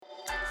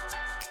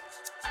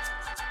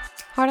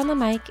Heart on the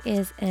Mic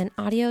is an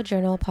audio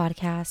journal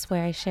podcast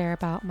where I share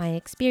about my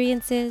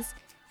experiences,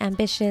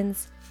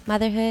 ambitions,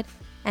 motherhood,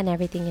 and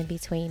everything in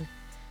between.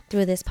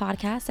 Through this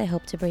podcast, I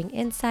hope to bring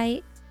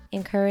insight,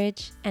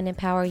 encourage, and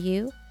empower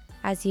you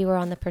as you are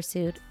on the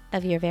pursuit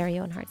of your very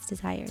own heart's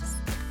desires.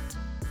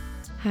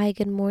 Hi,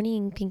 good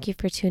morning. Thank you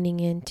for tuning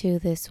in to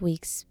this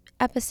week's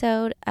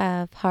episode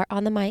of Heart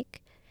on the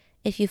Mic.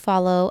 If you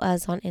follow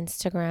us on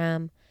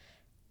Instagram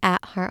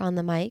at Heart on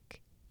the Mic,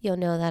 you'll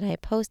know that I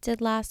posted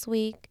last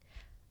week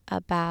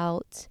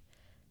about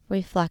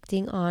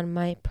reflecting on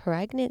my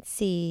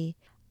pregnancy.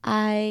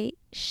 I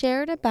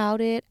shared about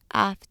it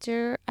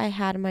after I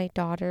had my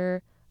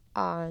daughter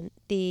on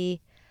the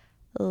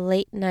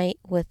Late Night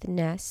with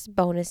Ness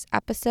bonus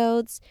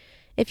episodes.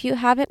 If you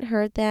haven't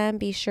heard them,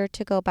 be sure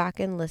to go back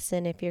and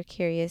listen if you're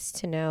curious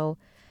to know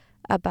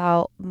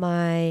about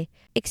my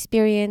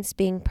experience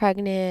being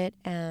pregnant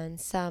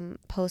and some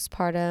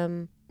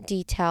postpartum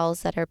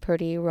details that are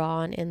pretty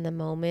raw and in the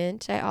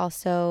moment. I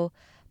also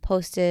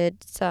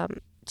posted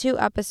two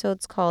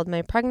episodes called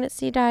My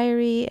Pregnancy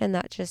Diary, and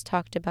that just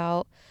talked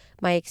about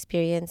my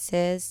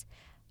experiences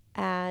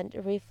and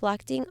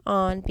reflecting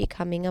on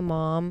becoming a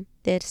mom.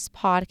 This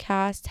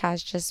podcast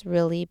has just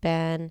really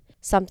been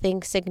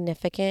something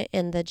significant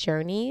in the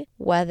journey,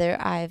 whether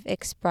I've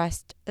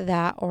expressed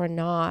that or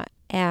not.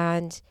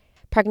 And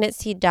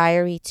Pregnancy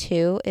Diary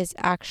 2 is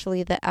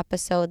actually the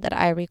episode that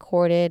I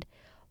recorded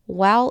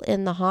while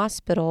in the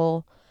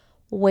hospital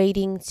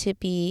waiting to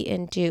be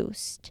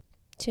induced.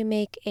 To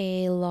make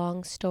a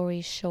long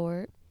story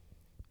short,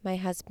 my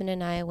husband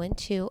and I went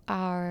to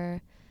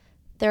our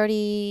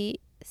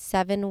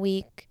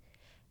 37-week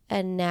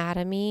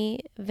anatomy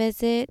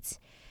visit,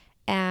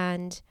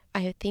 and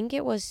I think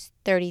it was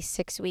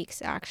 36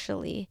 weeks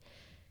actually.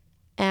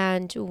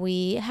 And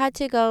we had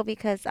to go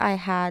because I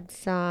had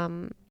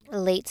some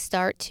late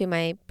start to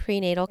my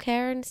prenatal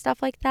care and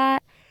stuff like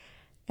that.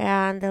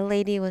 And the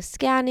lady was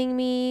scanning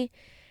me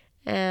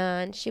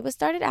and she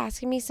started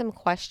asking me some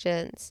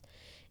questions.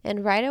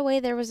 And right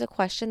away there was a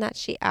question that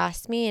she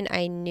asked me and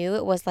I knew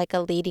it was like a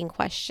leading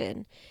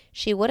question.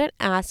 She wouldn't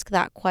ask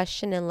that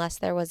question unless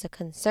there was a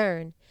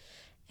concern.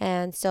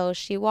 And so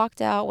she walked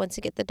out, went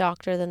to get the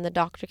doctor, then the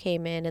doctor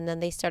came in, and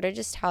then they started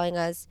just telling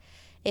us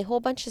a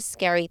whole bunch of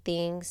scary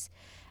things.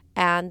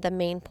 And the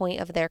main point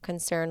of their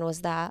concern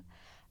was that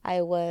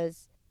I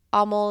was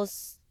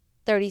almost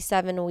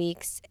 37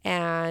 weeks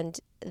and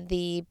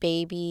the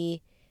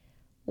baby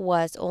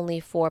was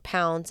only 4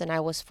 pounds and I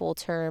was full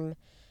term.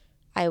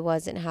 I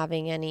wasn't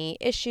having any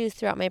issues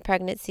throughout my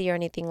pregnancy or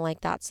anything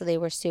like that. So they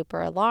were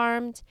super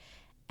alarmed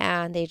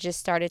and they just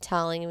started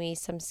telling me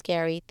some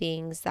scary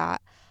things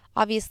that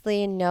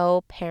obviously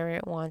no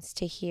parent wants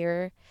to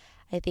hear.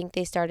 I think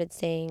they started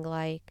saying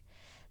like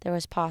there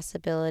was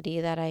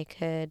possibility that I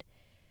could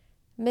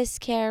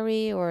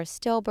miscarry or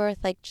stillbirth,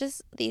 like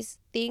just these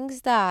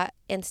things that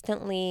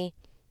instantly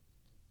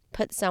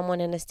put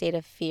someone in a state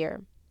of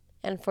fear.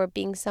 And for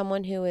being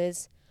someone who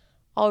is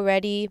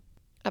already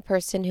a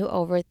person who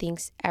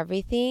overthinks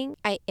everything,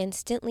 I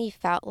instantly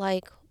felt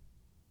like,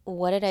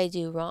 what did I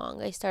do wrong?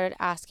 I started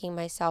asking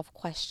myself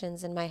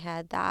questions in my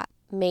head that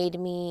made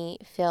me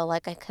feel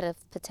like I could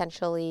have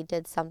potentially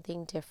did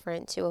something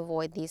different to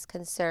avoid these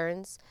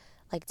concerns.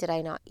 Like, did I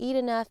not eat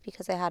enough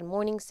because I had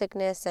morning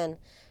sickness and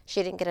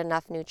she didn't get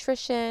enough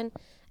nutrition?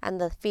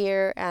 And the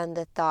fear and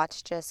the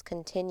thoughts just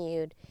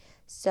continued.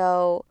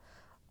 So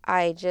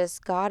I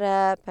just got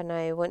up and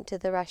I went to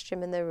the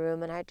restroom in the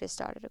room and I just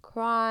started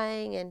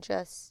crying and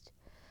just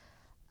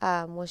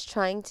was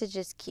trying to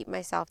just keep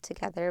myself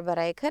together, but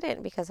I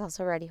couldn't because I was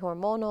already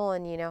hormonal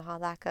and you know how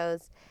that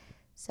goes.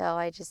 So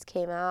I just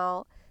came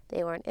out.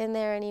 They weren't in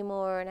there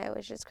anymore and I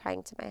was just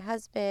crying to my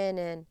husband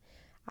and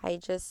I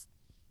just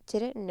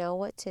didn't know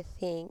what to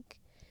think.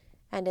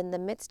 And in the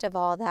midst of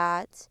all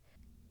that,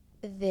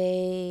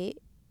 they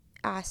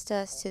asked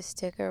us to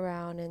stick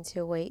around and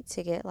to wait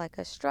to get like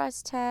a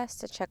stress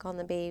test to check on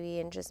the baby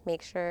and just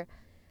make sure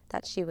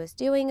that she was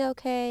doing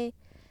okay.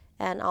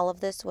 And all of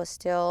this was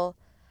still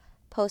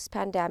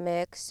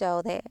post-pandemic,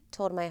 so they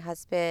told my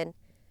husband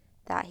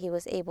that he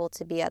was able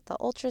to be at the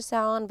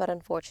ultrasound, but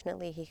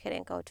unfortunately he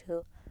couldn't go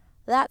to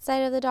that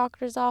side of the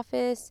doctor's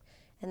office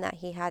and that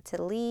he had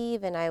to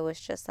leave. And I was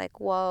just like,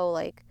 whoa,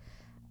 like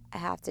I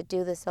have to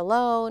do this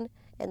alone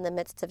in the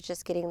midst of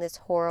just getting this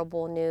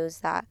horrible news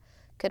that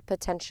could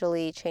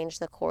potentially change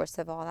the course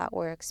of all that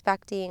we're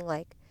expecting.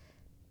 Like,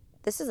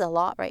 this is a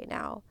lot right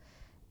now.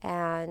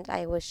 And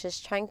I was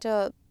just trying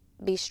to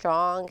be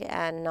strong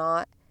and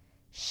not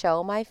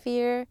show my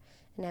fear.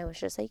 And I was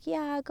just like,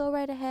 yeah, go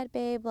right ahead,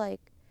 babe.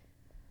 Like,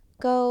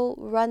 go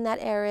run that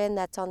errand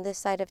that's on this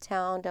side of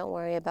town. Don't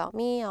worry about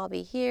me. I'll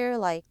be here.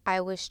 Like,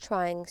 I was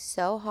trying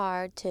so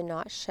hard to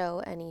not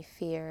show any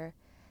fear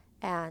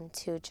and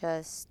to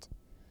just,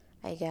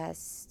 I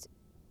guess,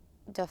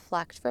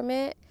 deflect from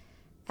it.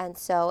 And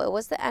so it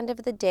was the end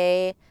of the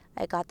day.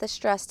 I got the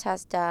stress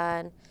test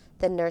done.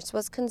 The nurse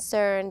was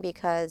concerned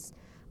because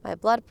my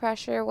blood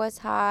pressure was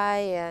high,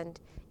 and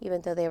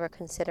even though they were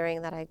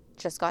considering that I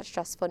just got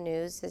stressful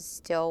news, it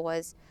still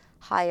was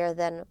higher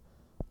than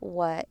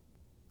what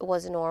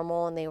was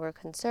normal and they were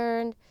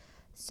concerned.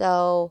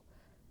 So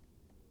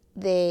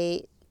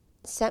they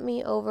sent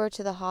me over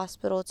to the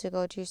hospital to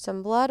go do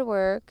some blood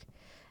work.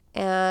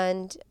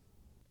 And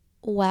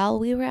while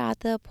we were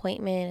at the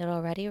appointment, it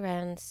already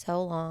ran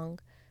so long.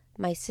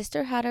 My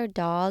sister had her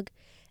dog,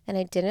 and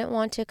I didn't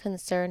want to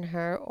concern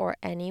her or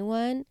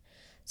anyone.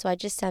 So I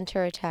just sent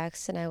her a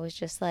text and I was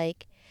just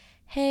like,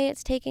 hey,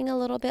 it's taking a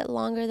little bit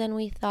longer than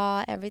we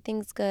thought.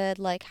 Everything's good.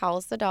 Like,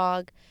 how's the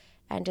dog?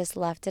 And just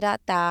left it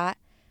at that.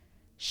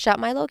 Shut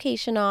my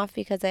location off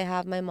because I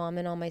have my mom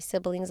and all my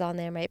siblings on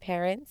there, my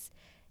parents.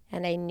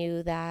 And I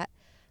knew that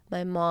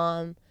my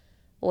mom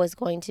was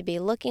going to be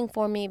looking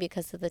for me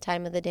because of the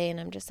time of the day. And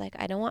I'm just like,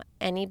 I don't want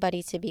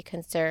anybody to be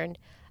concerned.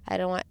 I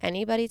don't want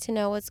anybody to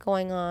know what's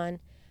going on.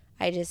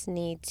 I just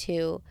need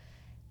to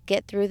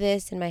get through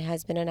this and my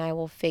husband and I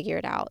will figure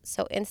it out.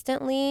 So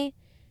instantly,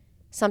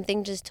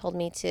 something just told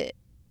me to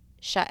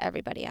shut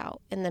everybody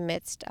out in the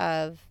midst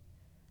of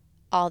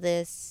all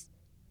this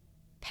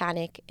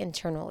panic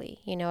internally.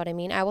 You know what I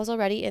mean? I was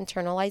already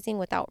internalizing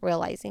without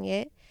realizing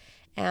it.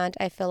 And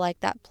I feel like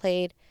that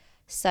played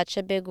such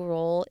a big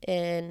role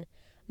in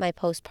my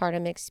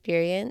postpartum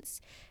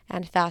experience.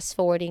 And fast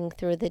forwarding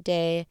through the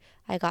day,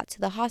 I got to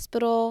the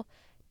hospital,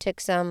 took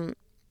some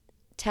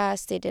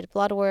tests, they did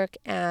blood work,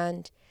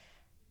 and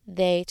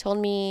they told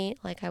me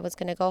like I was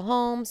going to go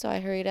home. So I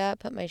hurried up,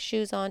 put my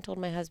shoes on, told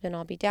my husband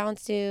I'll be down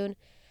soon.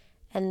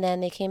 And then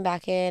they came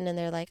back in and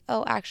they're like,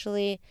 oh,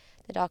 actually,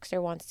 the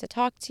doctor wants to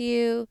talk to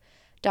you.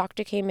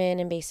 Doctor came in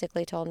and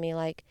basically told me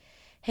like,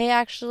 hey,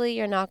 actually,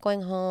 you're not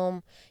going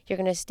home. You're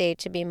going to stay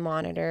to be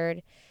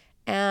monitored.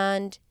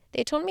 And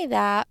they told me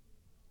that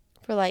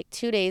for like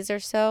 2 days or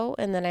so.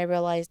 And then I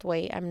realized,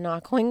 wait, I'm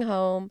not going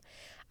home.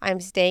 I'm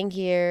staying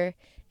here.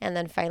 And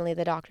then finally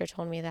the doctor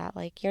told me that,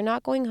 like, you're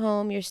not going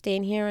home. You're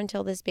staying here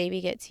until this baby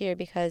gets here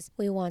because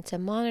we want to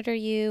monitor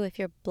you. If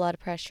your blood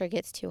pressure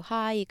gets too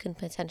high, you can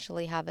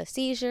potentially have a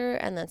seizure.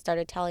 And then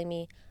started telling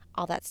me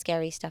all that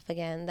scary stuff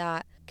again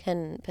that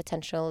can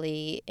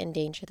potentially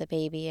endanger the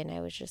baby. And I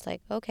was just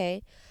like,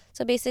 okay.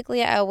 So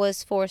basically I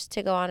was forced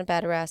to go on a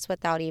bed rest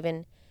without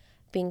even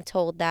being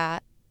told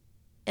that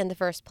in the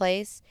first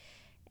place.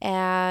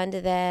 And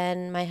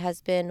then my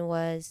husband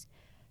was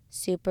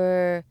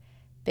super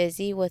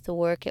busy with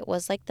work. It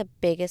was like the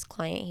biggest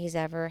client he's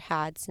ever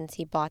had since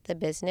he bought the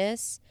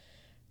business,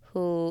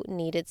 who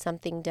needed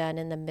something done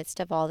in the midst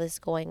of all this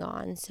going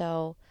on.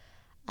 So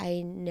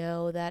I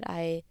know that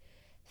I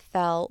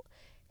felt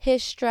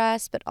his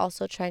stress, but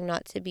also trying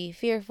not to be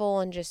fearful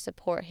and just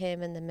support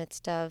him in the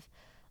midst of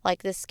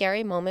like this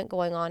scary moment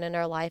going on in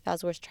our life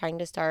as we're trying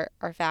to start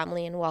our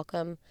family and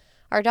welcome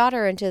our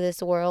daughter into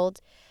this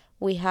world.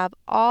 We have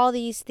all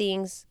these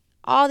things,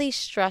 all these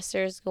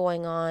stressors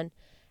going on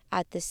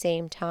at the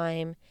same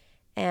time.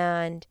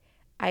 And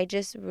I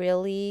just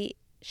really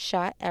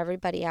shut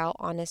everybody out,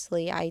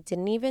 honestly. I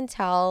didn't even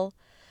tell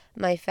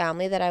my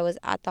family that I was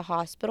at the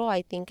hospital,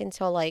 I think,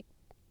 until like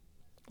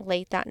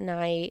late that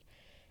night.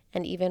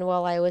 And even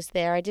while I was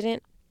there, I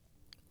didn't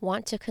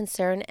want to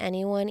concern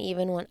anyone,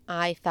 even when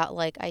I felt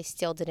like I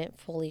still didn't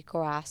fully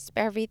grasp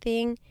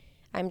everything.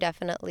 I'm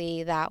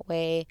definitely that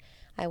way.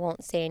 I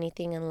won't say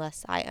anything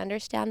unless I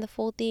understand the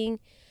full thing.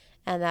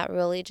 And that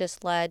really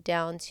just led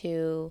down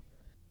to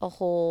a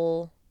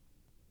whole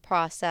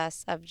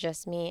process of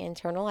just me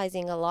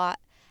internalizing a lot.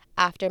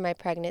 After my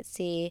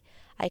pregnancy,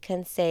 I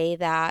can say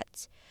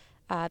that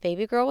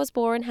baby girl was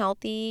born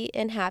healthy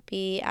and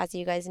happy. As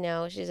you guys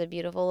know, she's a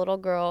beautiful little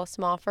girl,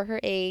 small for her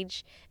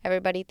age.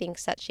 Everybody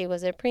thinks that she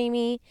was a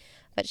preemie,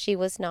 but she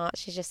was not.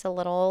 She's just a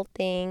little old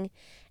thing.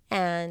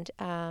 And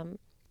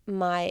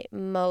my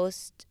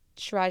most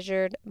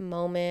treasured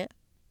moment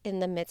in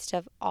the midst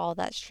of all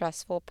that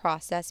stressful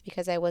process,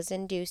 because I was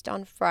induced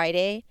on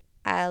Friday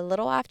a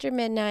little after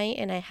midnight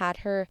and I had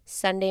her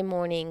Sunday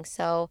morning.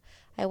 So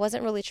I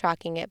wasn't really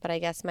tracking it, but I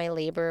guess my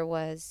labor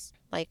was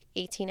like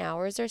 18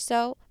 hours or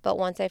so. But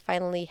once I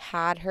finally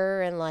had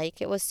her, and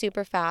like it was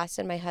super fast,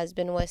 and my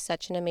husband was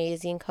such an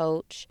amazing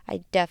coach,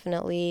 I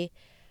definitely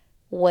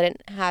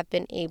wouldn't have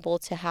been able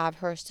to have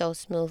her so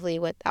smoothly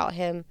without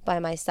him by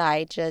my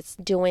side,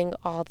 just doing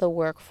all the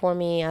work for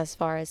me as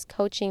far as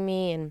coaching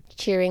me and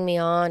cheering me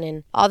on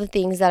and all the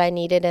things that I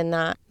needed in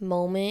that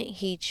moment.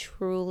 He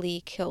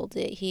truly killed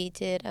it. He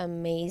did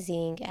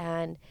amazing,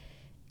 and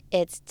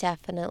it's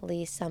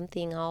definitely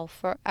something I'll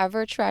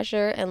forever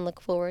treasure and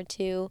look forward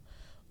to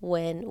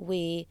when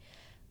we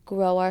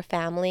grow our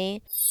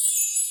family.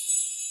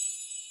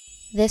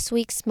 This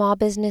week's small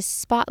business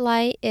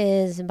spotlight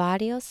is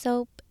Barrio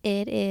Soap.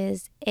 It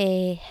is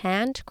a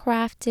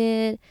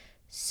handcrafted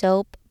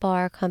soap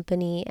bar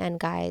company, and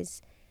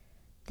guys,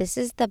 this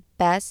is the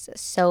best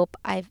soap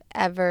I've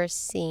ever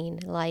seen.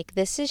 Like,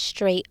 this is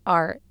straight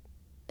art.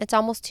 It's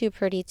almost too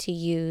pretty to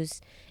use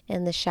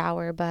in the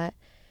shower, but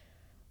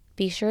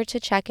be sure to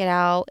check it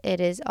out. It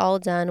is all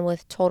done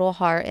with total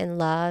heart and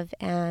love,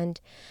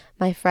 and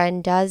my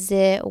friend does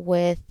it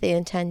with the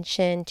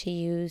intention to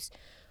use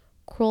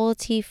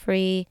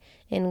cruelty-free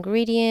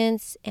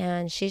ingredients,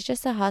 and she's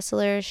just a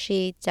hustler.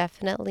 She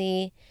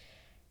definitely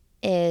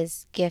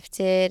is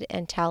gifted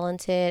and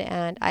talented,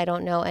 and I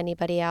don't know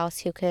anybody else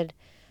who could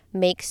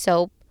make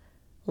soap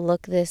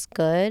look this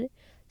good.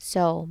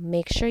 So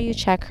make sure you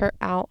check her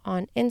out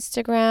on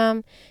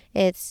Instagram.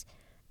 It's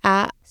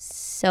at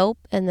soap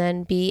and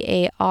then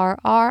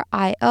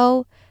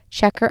BARRIO.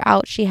 Check her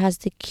out. She has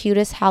the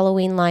cutest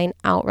Halloween line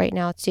out right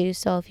now too.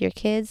 So if your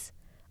kids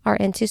are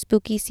into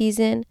spooky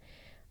season,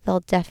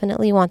 they'll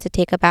definitely want to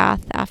take a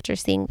bath after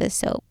seeing this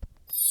soap.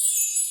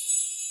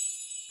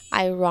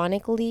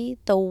 Ironically,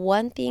 the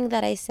one thing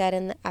that I said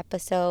in the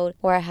episode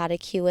where I had a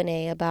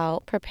Q&A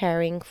about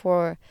preparing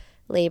for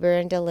labor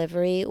and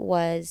delivery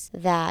was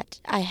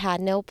that I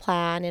had no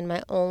plan, and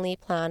my only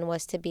plan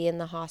was to be in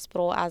the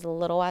hospital as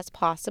little as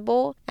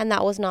possible. And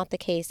that was not the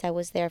case. I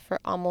was there for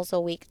almost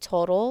a week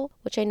total,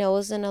 which I know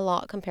isn't a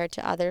lot compared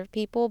to other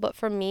people. But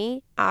for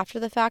me, after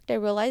the fact, I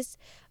realized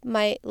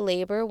my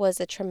labor was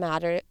a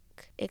traumatic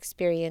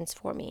experience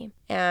for me.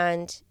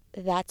 And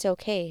that's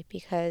okay,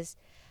 because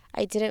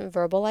I didn't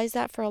verbalize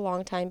that for a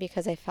long time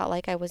because I felt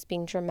like I was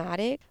being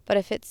dramatic. But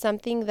if it's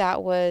something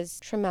that was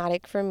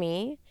traumatic for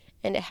me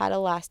and it had a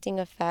lasting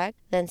effect,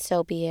 then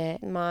so be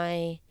it.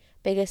 My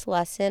biggest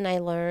lesson I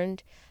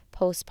learned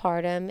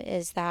postpartum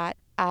is that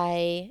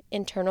I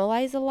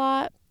internalize a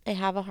lot. I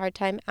have a hard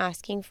time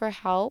asking for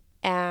help,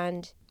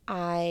 and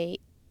I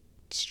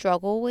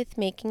struggle with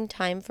making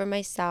time for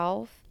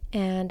myself.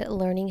 And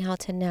learning how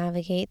to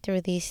navigate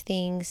through these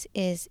things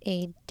is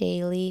a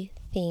daily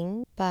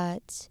thing,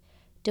 but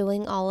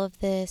doing all of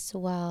this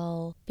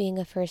while being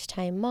a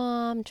first-time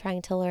mom,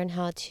 trying to learn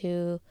how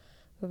to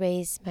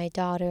raise my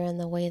daughter in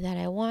the way that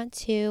I want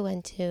to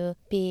and to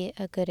be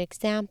a good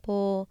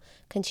example,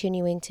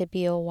 continuing to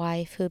be a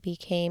wife who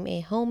became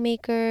a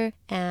homemaker.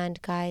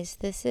 And guys,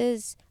 this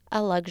is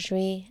a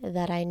luxury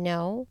that I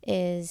know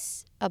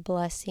is a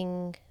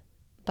blessing,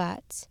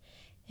 but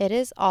it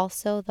is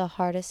also the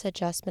hardest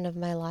adjustment of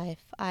my life.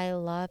 I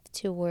love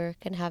to work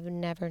and have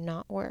never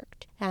not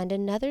worked. And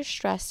another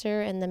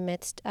stressor in the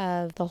midst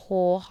of the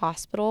whole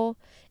hospital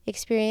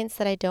experience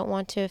that I don't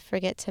want to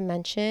forget to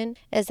mention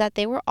is that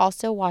they were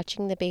also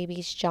watching the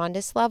baby's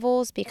jaundice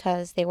levels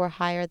because they were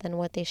higher than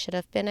what they should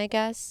have been, I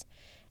guess.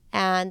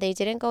 And they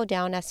didn't go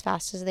down as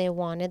fast as they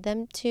wanted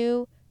them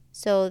to.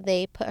 So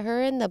they put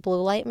her in the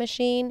blue light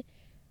machine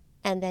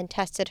and then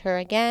tested her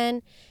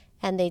again,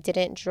 and they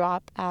didn't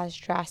drop as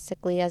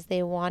drastically as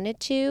they wanted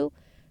to.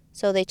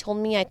 So they told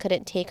me I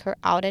couldn't take her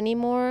out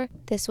anymore.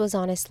 This was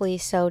honestly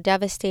so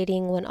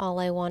devastating when all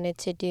I wanted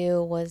to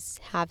do was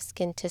have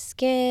skin to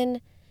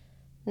skin,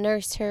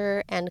 nurse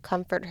her, and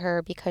comfort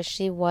her because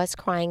she was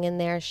crying in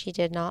there. She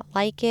did not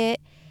like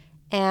it.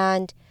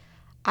 And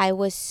I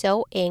was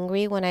so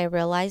angry when I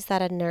realized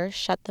that a nurse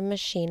shut the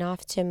machine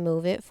off to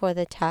move it for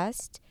the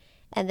test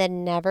and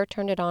then never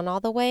turned it on all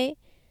the way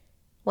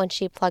when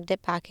she plugged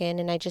it back in.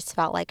 And I just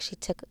felt like she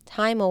took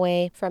time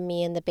away from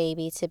me and the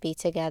baby to be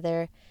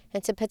together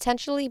and to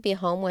potentially be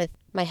home with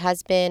my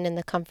husband in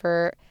the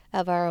comfort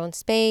of our own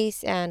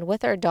space and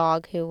with our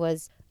dog, who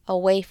was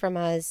away from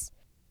us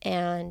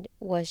and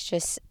was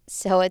just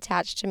so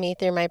attached to me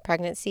through my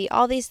pregnancy.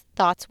 All these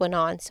thoughts went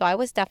on, so I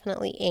was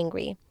definitely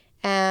angry.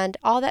 And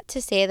all that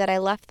to say that I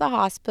left the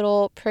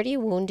hospital pretty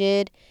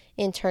wounded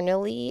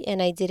internally,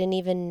 and I didn't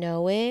even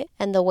know it.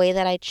 And the way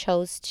that I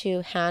chose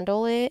to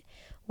handle it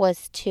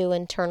was to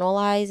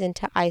internalize and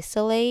to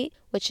isolate,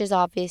 which is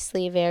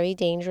obviously very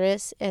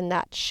dangerous. And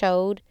that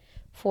showed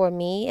for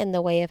me in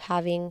the way of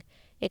having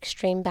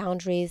extreme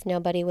boundaries.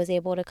 Nobody was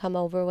able to come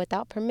over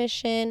without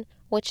permission,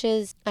 which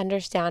is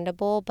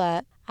understandable,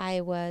 but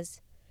I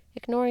was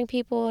ignoring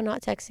people,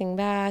 not texting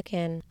back,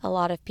 and a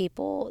lot of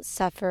people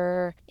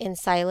suffer in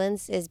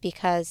silence is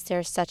because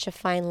there's such a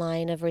fine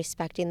line of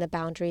respecting the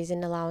boundaries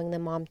and allowing the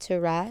mom to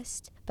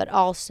rest, but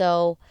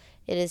also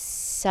it is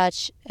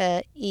such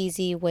a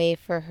easy way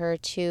for her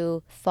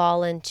to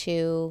fall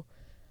into,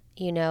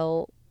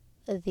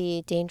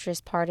 the dangerous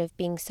part of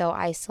being so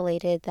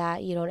isolated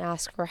that you don't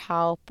ask for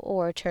help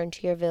or turn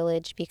to your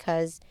village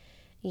because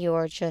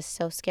you're just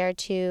so scared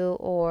to,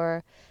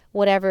 or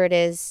whatever it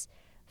is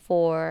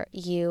for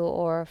you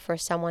or for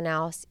someone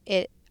else.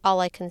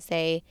 All I can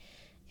say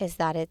is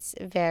that it's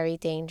very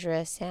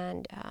dangerous,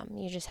 and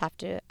you just have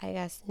to, I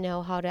guess,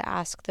 know how to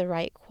ask the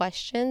right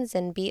questions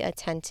and be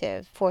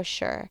attentive for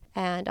sure.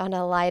 And on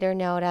a lighter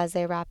note, as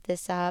I wrap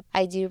this up,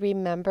 I do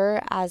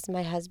remember as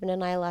my husband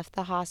and I left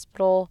the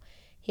hospital,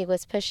 he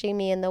was pushing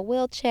me in the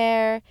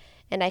wheelchair,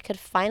 and I could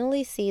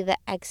finally see the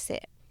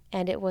exit.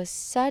 And it was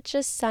such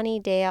a sunny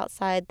day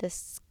outside. The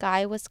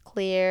sky was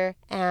clear,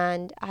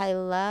 and I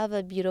love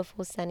a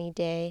beautiful sunny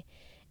day.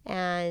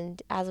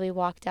 And as we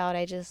walked out,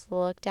 I just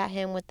looked at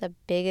him with the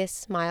biggest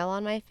smile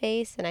on my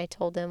face, and I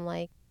told him,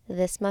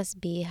 this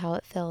must be how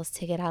it feels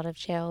to get out of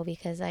jail,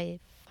 because I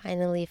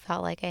finally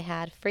felt like I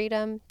had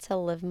freedom to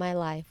live my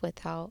life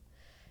without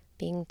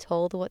being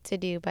told what to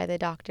do by the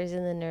doctors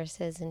and the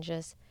nurses, and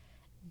just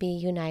be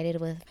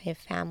united with my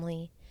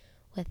family.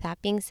 With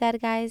that being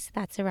said, guys,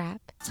 that's a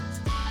wrap.